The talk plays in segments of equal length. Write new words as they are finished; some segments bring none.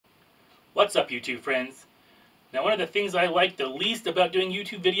What's up, YouTube friends? Now, one of the things I like the least about doing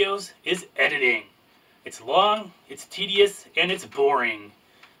YouTube videos is editing. It's long, it's tedious, and it's boring.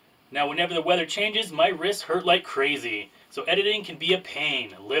 Now, whenever the weather changes, my wrists hurt like crazy. So editing can be a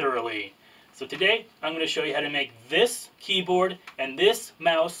pain, literally. So today, I'm going to show you how to make this keyboard and this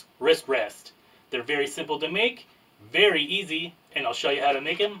mouse wrist rest. They're very simple to make, very easy, and I'll show you how to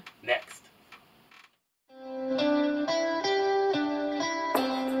make them next.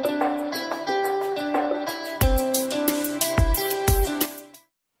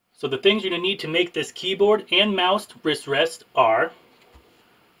 So the things you're going to need to make this keyboard and mouse wrist rest are: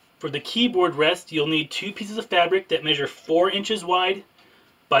 for the keyboard rest, you'll need 2 pieces of fabric that measure 4 inches wide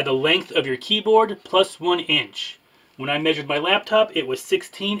by the length of your keyboard plus 1 inch. When I measured my laptop, it was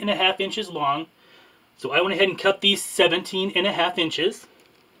 16.5 inches long, so I went ahead and cut these 17.5 inches.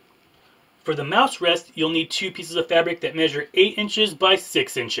 For the mouse rest, you'll need 2 pieces of fabric that measure 8 inches by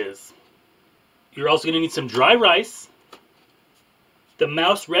 6 inches. You're also going to need some dry rice, the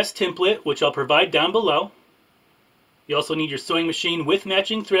mouse rest template, which I'll provide down below. You also need your sewing machine with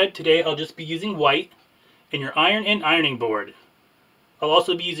matching thread. Today I'll just be using white, and your iron and ironing board. I'll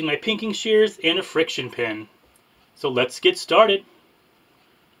also be using my pinking shears and a friction pin. So let's get started.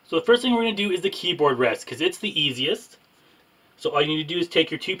 So the first thing we're going to do is the keyboard rest, because it's the easiest. So all you need to do is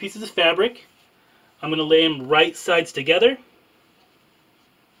take your 2 pieces of fabric. I'm going to lay them right sides together.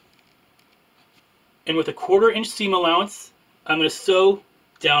 And with a 1/4 inch seam allowance, I'm going to sew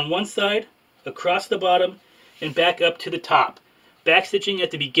down one side, across the bottom, and back up to the top. Back stitching at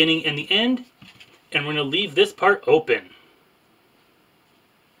the beginning and the end, and we're going to leave this part open.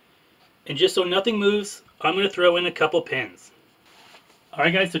 And just so nothing moves, I'm going to throw in a couple pins.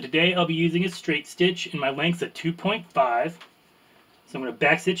 Alright guys, so today I'll be using a straight stitch, and my length's at 2.5. So I'm going to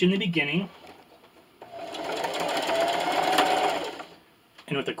back stitch in the beginning.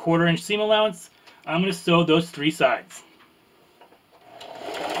 And with a 1/4 inch seam allowance, I'm going to sew those 3 sides.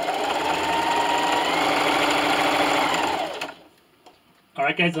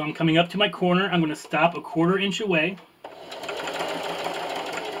 Alright guys, so I'm coming up to my corner. I'm going to stop a 1/4 inch away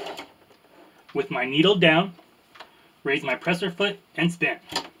with my needle down, raise my presser foot, and spin.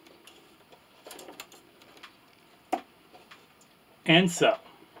 And sew.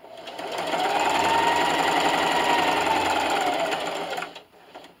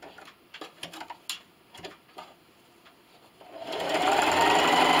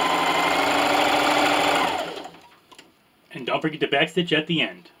 And don't forget to backstitch at the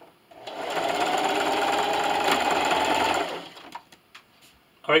end.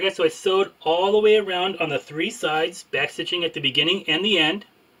 Alright guys, so I sewed all the way around on the 3 sides, backstitching at the beginning and the end.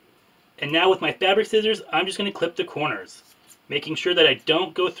 And now with my fabric scissors, I'm just going to clip the corners, making sure that I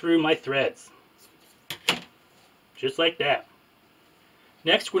don't go through my threads. Just like that.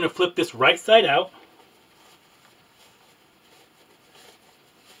 Next, we're going to flip this right side out.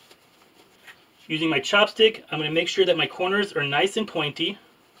 Using my chopstick, I'm going to make sure that my corners are nice and pointy,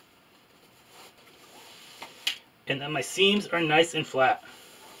 and that my seams are nice and flat.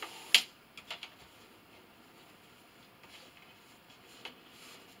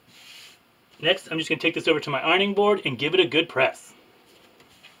 Next, I'm just going to take this over to my ironing board and give it a good press.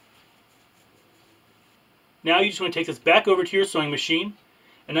 Now you just want to take this back over to your sewing machine,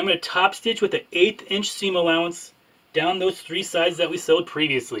 and I'm going to top stitch with an 1/8 inch seam allowance down those 3 sides that we sewed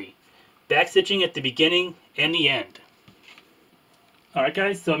previously. Back stitching at the beginning and the end. Alright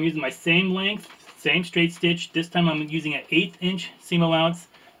guys, so I'm using my same length, same straight stitch. This time I'm using an 1/8 inch seam allowance,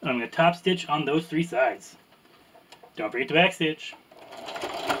 and I'm going to top stitch on those 3 sides. Don't forget to back stitch.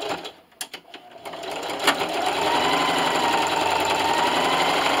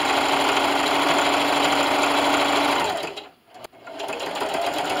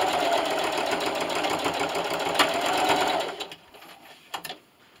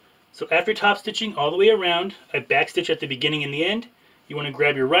 So after top stitching all the way around, I back stitch at the beginning and the end. You want to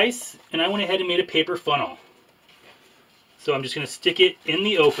grab your rice, and I went ahead and made a paper funnel. So I'm just going to stick it in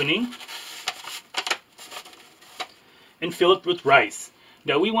the opening and fill it with rice.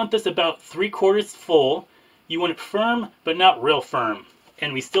 Now we want this about 3/4 full. You want it firm, but not real firm.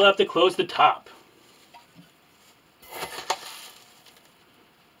 And we still have to close the top.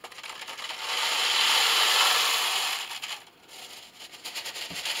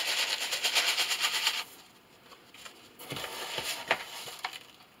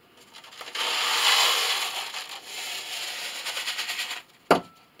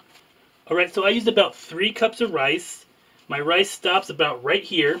 Alright, so I used about 3 cups of rice. My rice stops about right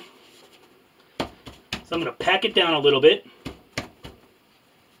here. So I'm going to pack it down a little bit.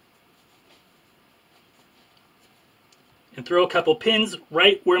 throw a couple pins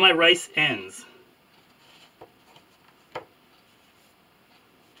right where my rice ends.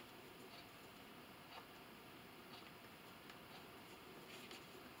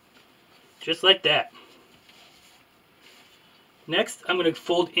 Just like that. Next, I'm going to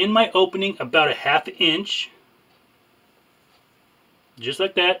fold in my opening about a ½ inch, just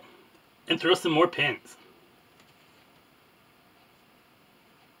like that, and throw some more pins.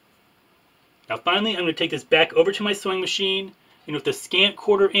 Now finally, I'm going to take this back over to my sewing machine, and with a scant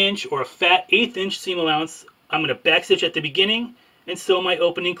 1/4 inch or a fat 1/8 inch seam allowance, I'm going to backstitch at the beginning and sew my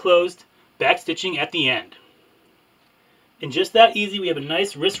opening closed, backstitching at the end. And just that easy, we have a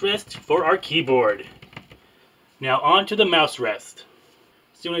nice wrist rest for our keyboard. Now on to the mouse rest.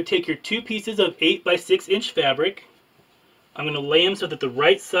 So you're going to take your 2 pieces of 8 by 6 inch fabric. I'm going to lay them so that the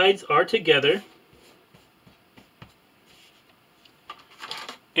right sides are together.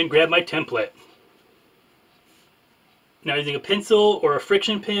 And grab my template. Now using a pencil or a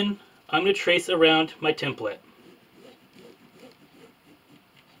friction pin, I'm going to trace around my template.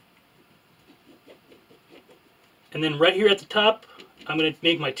 And then right here at the top, I'm going to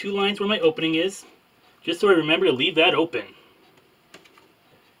make my 2 lines where my opening is, just so I remember to leave that open.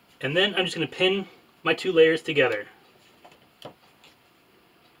 And then I'm just going to pin my 2 layers together.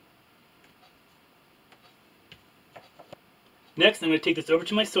 Next, I'm going to take this over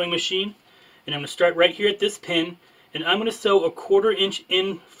to my sewing machine, and I'm going to start right here at this pin, and I'm going to sew a 1/4 inch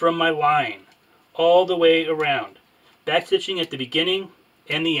in from my line, all the way around, backstitching at the beginning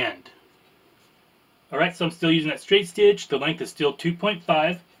and the end. Alright, so I'm still using that straight stitch, the length is still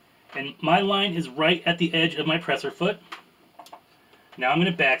 2.5, and my line is right at the edge of my presser foot. Now I'm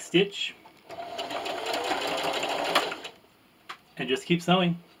going to backstitch, and just keep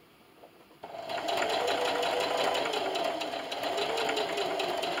sewing.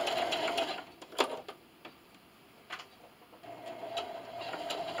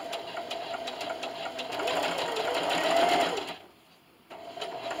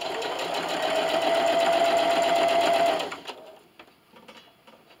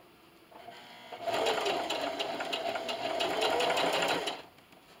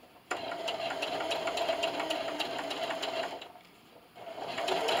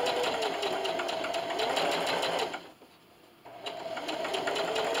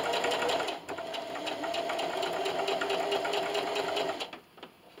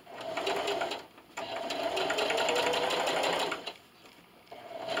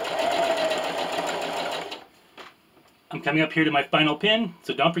 I'm coming up here to my final pin,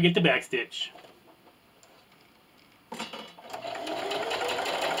 so don't forget to backstitch.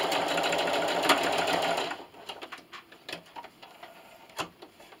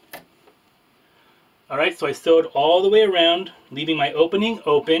 Alright, so I sewed all the way around, leaving my opening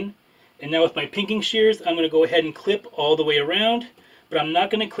open. And now with my pinking shears, I'm going to go ahead and clip all the way around, but I'm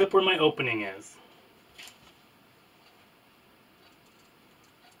not going to clip where my opening is.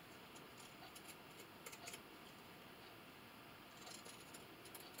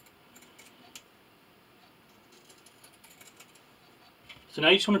 So now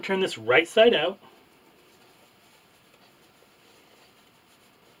you just want to turn this right side out.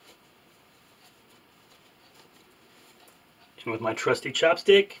 And with my trusty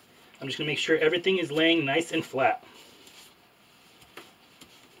chopstick, I'm just going to make sure everything is laying nice and flat.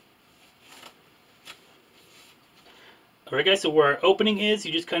 Alright guys, so where our opening is,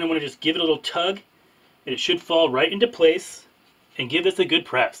 you just kind of want to just give it a little tug, and it should fall right into place, and give this a good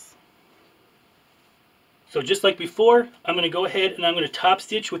press. So just like before, I'm going to go ahead and I'm going to top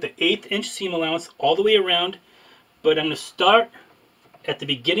stitch with an 1/8 inch seam allowance all the way around, but I'm going to start at the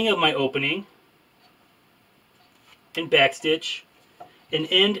beginning of my opening and backstitch, and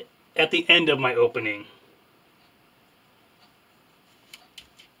end at the end of my opening,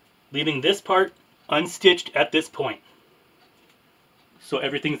 leaving this part unstitched at this point. So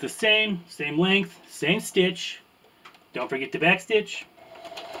everything's the same length, same stitch. Don't forget to backstitch.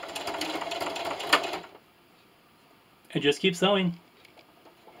 And just keep sewing.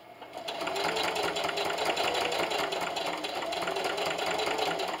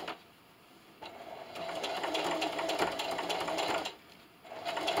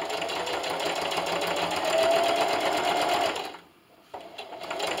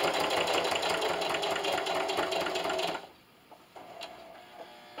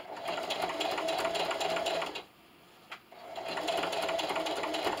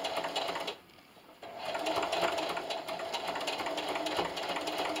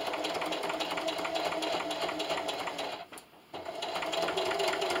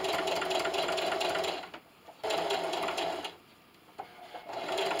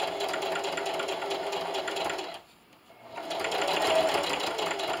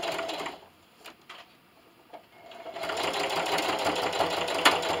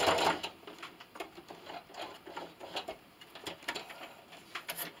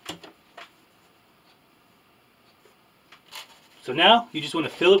 So now you just want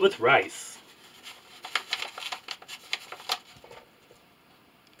to fill it with rice.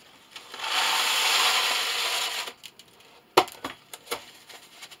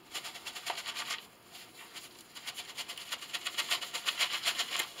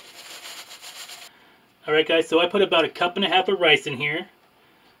 Alright guys, so I put about 1.5 cups of rice in here.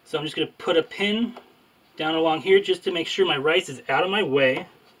 So I'm just going to put a pin down along here just to make sure my rice is out of my way.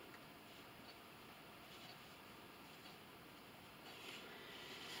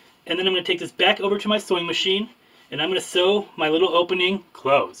 And then I'm going to take this back over to my sewing machine and I'm going to sew my little opening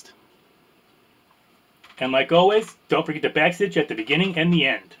closed. And like always, don't forget to backstitch at the beginning and the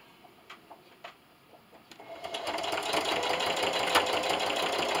end.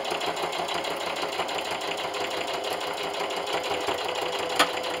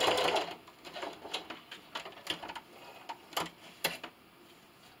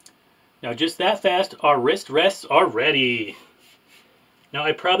 Now just that fast, our wrist rests are ready. Now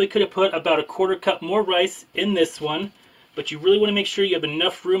I probably could have put about 1/4 cup more rice in this one, but you really want to make sure you have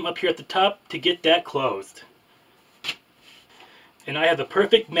enough room up here at the top to get that closed. And I have the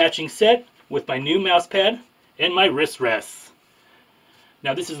perfect matching set with my new mouse pad and my wrist rests.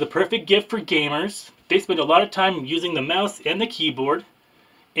 Now this is the perfect gift for gamers. They spend a lot of time using the mouse and the keyboard.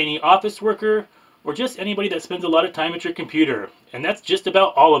 Any office worker, or just anybody that spends a lot of time at your computer. And that's just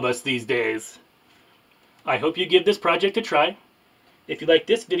about all of us these days. I hope you give this project a try. If you like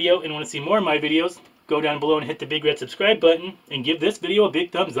this video and want to see more of my videos, go down below and hit the big red subscribe button and give this video a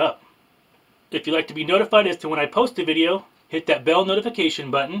big thumbs up. If you'd like to be notified as to when I post a video, hit that bell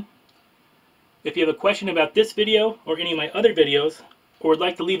notification button. If you have a question about this video or any of my other videos, or would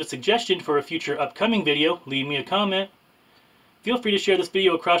like to leave a suggestion for a future upcoming video, leave me a comment. Feel free to share this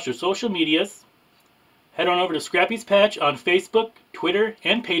video across your social medias. Head on over to Scrappy's Patch on Facebook, Twitter,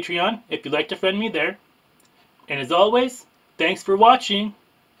 and Patreon if you'd like to friend me there. And as always, thanks for watching,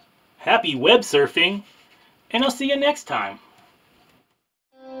 happy web surfing, and I'll see you next time.